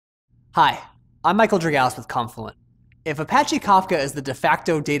Hi, I'm Michael Dragalis with Confluent. If Apache Kafka is the de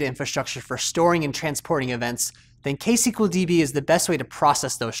facto data infrastructure for storing and transporting events, then ksqlDB is the best way to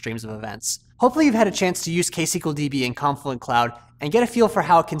process those streams of events. Hopefully you've had a chance to use ksqlDB in Confluent Cloud and get a feel for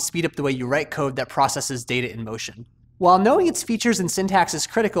how it can speed up the way you write code that processes data in motion. While knowing its features and syntax is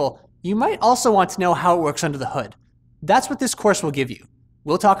critical, you might also want to know how it works under the hood. That's what this course will give you.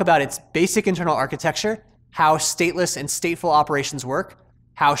 We'll talk about its basic internal architecture, how stateless and stateful operations work,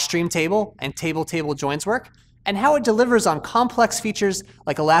 how stream table and table-table joins work, and how it delivers on complex features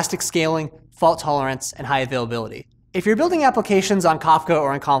like elastic scaling, fault tolerance, and high availability. If you're building applications on Kafka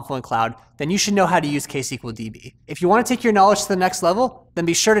or in Confluent Cloud, then you should know how to use ksqlDB. If you want to take your knowledge to the next level, then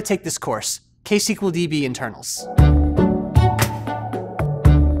be sure to take this course, ksqlDB Internals.